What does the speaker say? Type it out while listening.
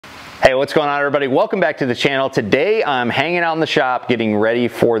Hey, what's going on, everybody? Welcome back to the channel. Today I'm hanging out in the shop getting ready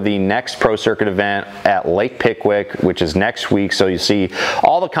for the next Pro Circuit event at Lake Pickwick, which is next week, so you see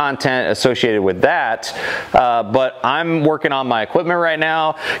all the content associated with that. But I'm working on my equipment right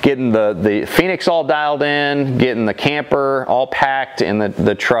now, getting the Phoenix all dialed in, getting the camper all packed, and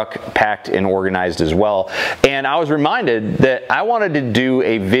the truck packed and organized as well. And I was reminded that I wanted to do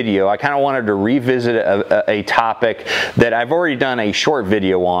a video. I kind of wanted to revisit a topic that I've already done a short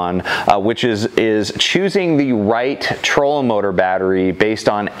video on, which is choosing the right trolling motor battery based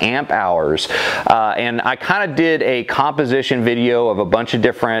on amp hours. And I kind of did a composition video of a bunch of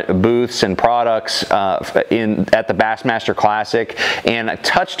different booths and products at the Bassmaster Classic, and I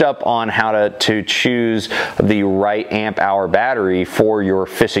touched up on how to choose the right amp hour battery for your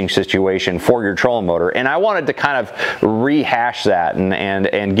fishing situation for your trolling motor. And I wanted to kind of rehash that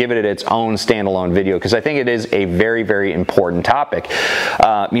and give it its own standalone video, because I think it is a very, very important topic.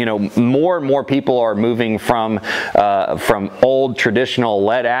 You know, more and more people are moving from old traditional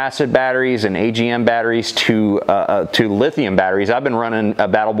lead acid batteries and AGM batteries to lithium batteries. I've been running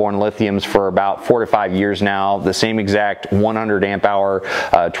Battleborn lithiums for about 4 to 5 years now. The same exact 100 amp hour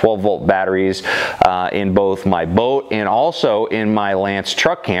 12 volt batteries in both my boat and also in my Lance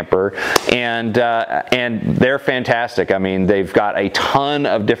truck camper, and they're fantastic. I mean, they've got a ton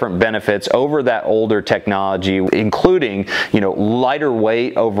of different benefits over that older technology, including, you know, lighter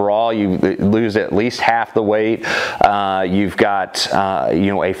weight overall. You lose at least half the weight. You've got you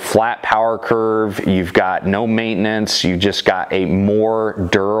know, a flat power curve. You've got no maintenance. You just got a more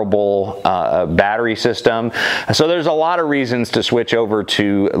durable battery system. So there's a lot of reasons to switch over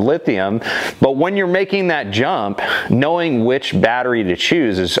to lithium, but when you're making that jump, knowing which battery to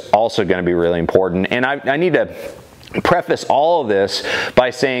choose is also going to be really important. And I need to preface all of this by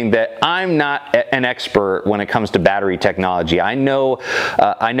saying that I'm not an expert when it comes to battery technology. I know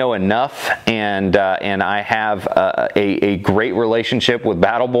enough, and I have a great relationship with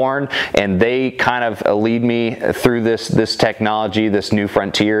Battleborn, and they kind of lead me through this technology, this new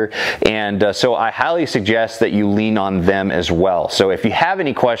frontier, and so I highly suggest that you lean on them as well. So if you have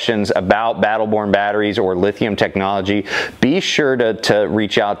any questions about Battleborn batteries or lithium technology, be sure to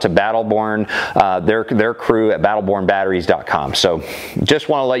reach out to Battleborn, their crew at battlebornbatteries.com. So just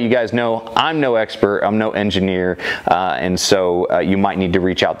want to let you guys know I'm no expert, I'm no engineer, and so you might need to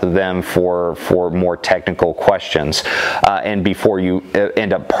reach out to them for more technical questions, and before you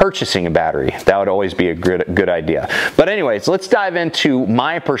end up purchasing a battery. That would always be a good idea. But anyways, let's dive into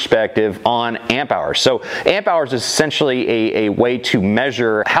my perspective on amp hours. So amp hours is essentially a way to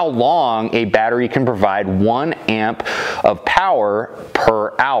measure how long a battery can provide 1 amp of power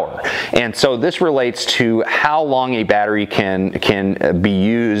per hour. And so this relates to how long a battery can be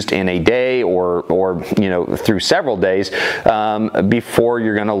used in a day or you know, through several days before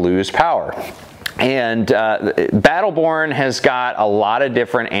you're going to lose power. And Battleborn has got a lot of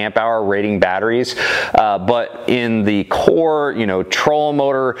different amp hour rating batteries, but in the core, you know, trolling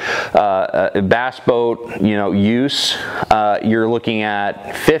motor, bass boat, you know, use, you're looking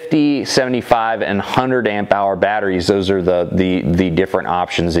at 50, 75, and 100 amp hour batteries. Those are the different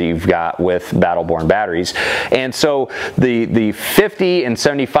options that you've got with Battleborn batteries. And so the 50 and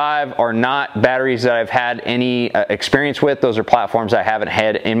 75 are not batteries that I've had any experience with. Those are platforms I haven't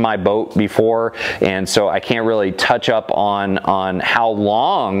had in my boat before, and so I can't really touch up on how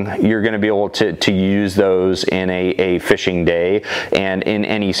long you're going to be able to use those in a fishing day and in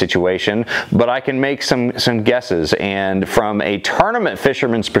any situation, but I can make some guesses. And from a tournament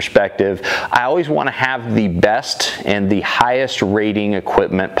fisherman's perspective, I always want to have the best and the highest rating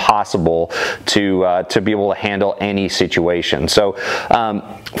equipment possible to be able to handle any situation. So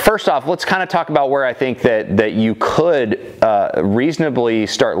first off, let's kind of talk about where I think that you could reasonably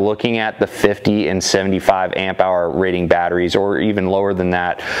start looking at the 50 and 75 amp hour rating batteries, or even lower than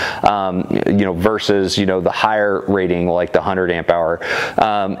that, you know, versus, you know, the higher rating like the 100 amp hour.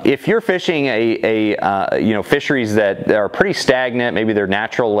 If you're fishing you know, fisheries that are pretty stagnant, maybe they're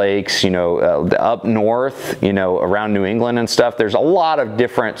natural lakes, you know, up north, you know, around New England and stuff, there's a lot of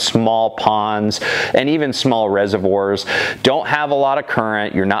different small ponds and even small reservoirs. Don't have a lot of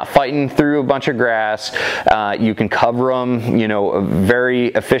current. You're not fighting through a bunch of grass. You can cover them, you know, very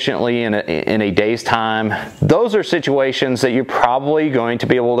efficiently in a day's time. Those are situations that you're probably going to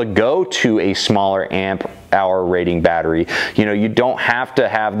be able to go to a smaller amp hour rating battery. You know, you don't have to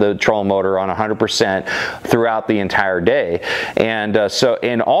have the trolling motor on 100% throughout the entire day. And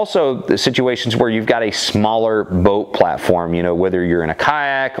and also the situations where you've got a smaller boat platform, you know, whether you're in a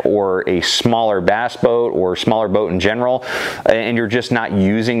kayak or a smaller bass boat or smaller boat in general, and you're just not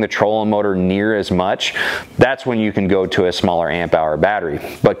using the trolling motor near as much, that's when you can go to a smaller amp hour battery.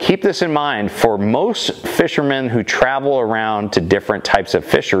 But keep this in mind, for most fishermen who travel around to different types of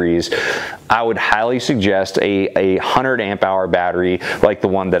fisheries, I would highly suggest a 100 amp hour battery like the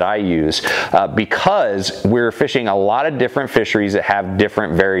one that I use, because we're fishing a lot of different fisheries that have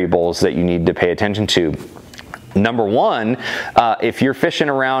different variables that you need to pay attention to. Number one, if you're fishing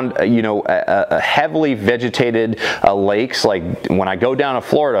around, you know, heavily vegetated lakes, like when I go down to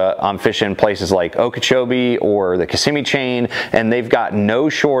Florida, I'm fishing places like Okeechobee or the Kissimmee Chain, and they've got no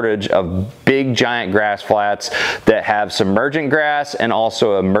shortage of big giant grass flats that have submergent grass and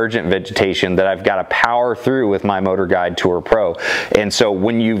also emergent vegetation that I've got to power through with my Motor Guide Tour Pro. And so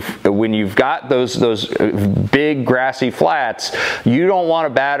when you've got those big grassy flats, you don't want a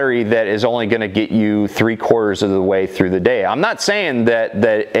battery that is only going to get you 3/4 of the way through the day. I'm not saying that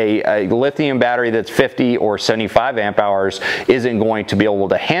a lithium battery that's 50 or 75 amp hours isn't going to be able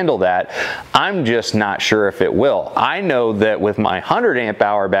to handle that. I'm just not sure if it will. I know that with my 100 amp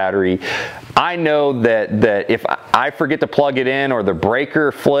hour battery, I know that if I forget to plug it in or the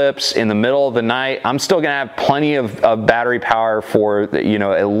breaker flips in the middle of the night, I'm still gonna have plenty of battery power for, you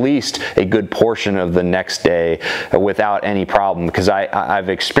know, at least a good portion of the next day without any problem, because I've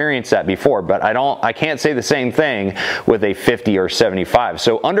experienced that before. But I can't say the same thing with a 50 or 75.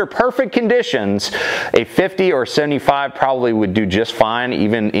 So under perfect conditions, a 50 or 75 probably would do just fine,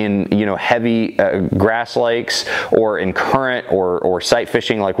 even in, you know, heavy grass lakes or in current or sight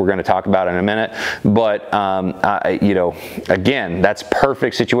fishing, like we're going to talk about in a minute. But you know, again, that's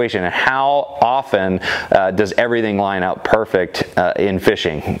perfect situation. And how often does everything line up perfect in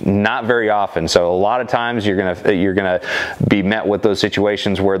fishing? Not very often. So a lot of times you're gonna be met with those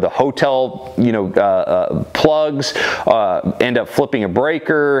situations where the hotel, you know, plugs end up flipping a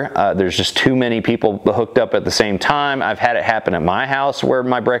breaker. There's just too many people hooked up at the same time. I've had it happen at my house where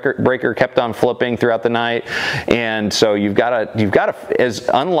my breaker kept on flipping throughout the night. And so you've got to, as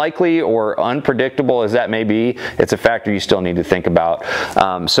unlikely or unpredictable as that may be, it's a factor you still need to think about.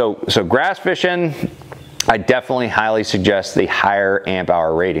 So grass fishing, I definitely highly suggest the higher amp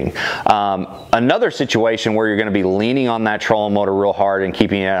hour rating. Another situation where you're going to be leaning on that trolling motor real hard and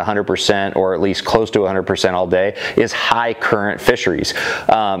keeping it at 100% or at least close to 100% all day is high current fisheries.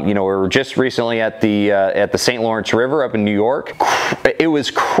 You know, we were just recently at the St. Lawrence River up in New York. It was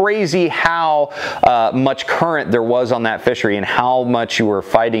crazy how much current there was on that fishery and how much you were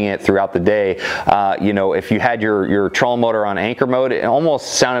fighting it throughout the day. You know, if you had your trolling motor on anchor mode, it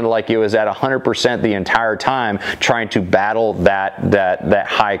almost sounded like it was at 100% the entire time trying to battle that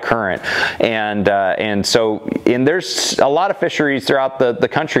high current. And so there's a lot of fisheries throughout the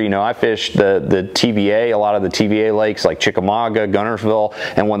country. You know, I fished the TVA, a lot of the TVA lakes like Chickamauga, Gunnersville,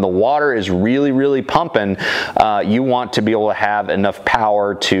 and when the water is really pumping, you want to be able to have enough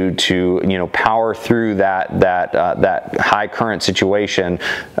power to you know, power through that high current situation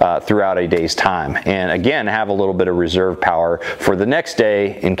throughout a day's time, and again have a little bit of reserve power for the next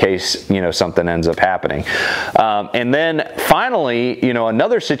day in case, you know, something ends up happening. And then finally, you know,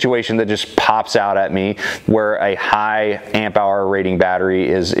 another situation that just pops out at me where a high amp hour rating battery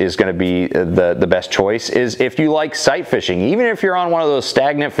is going to be the best choice is if you like sight fishing. Even if you're on one of those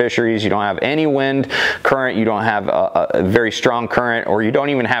stagnant fisheries, you don't have any wind current, you don't have a very strong current, or you don't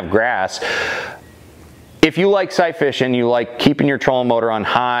even have grass. If you like sight fishing, you like keeping your trolling motor on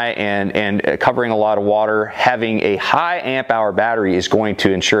high and covering a lot of water, having a high amp hour battery is going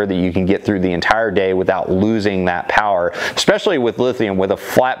to ensure that you can get through the entire day without losing that power, especially with lithium. With a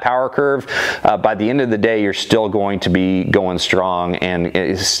flat power curve, by the end of the day, you're still going to be going strong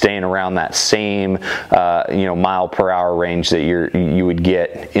and staying around that same you know, mile/hour range that you would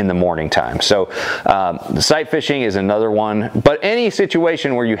get in the morning time. So sight fishing is another one, but any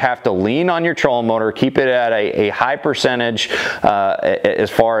situation where you have to lean on your trolling motor, keep it at a high percentage as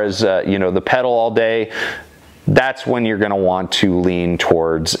far as you know, the pedal all day, that's when you're going to want to lean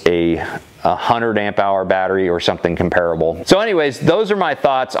towards a 100 amp hour battery or something comparable. So anyways, those are my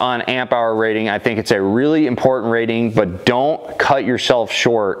thoughts on amp hour rating. I think it's a really important rating, but don't cut yourself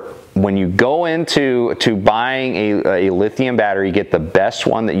short when you go into buying a lithium battery, get the best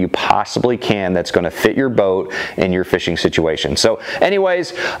one that you possibly can that's going to fit your boat and your fishing situation. So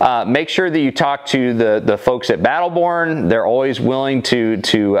anyways, make sure that you talk to the folks at Battleborn. They're always willing to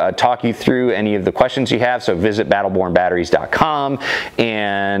talk you through any of the questions you have, so visit battlebornbatteries.com.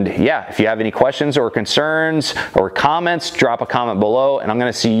 And yeah, if you have any questions or concerns or comments, drop a comment below, and I'm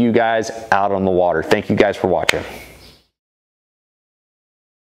going to see you guys out on the water. Thank you guys for watching.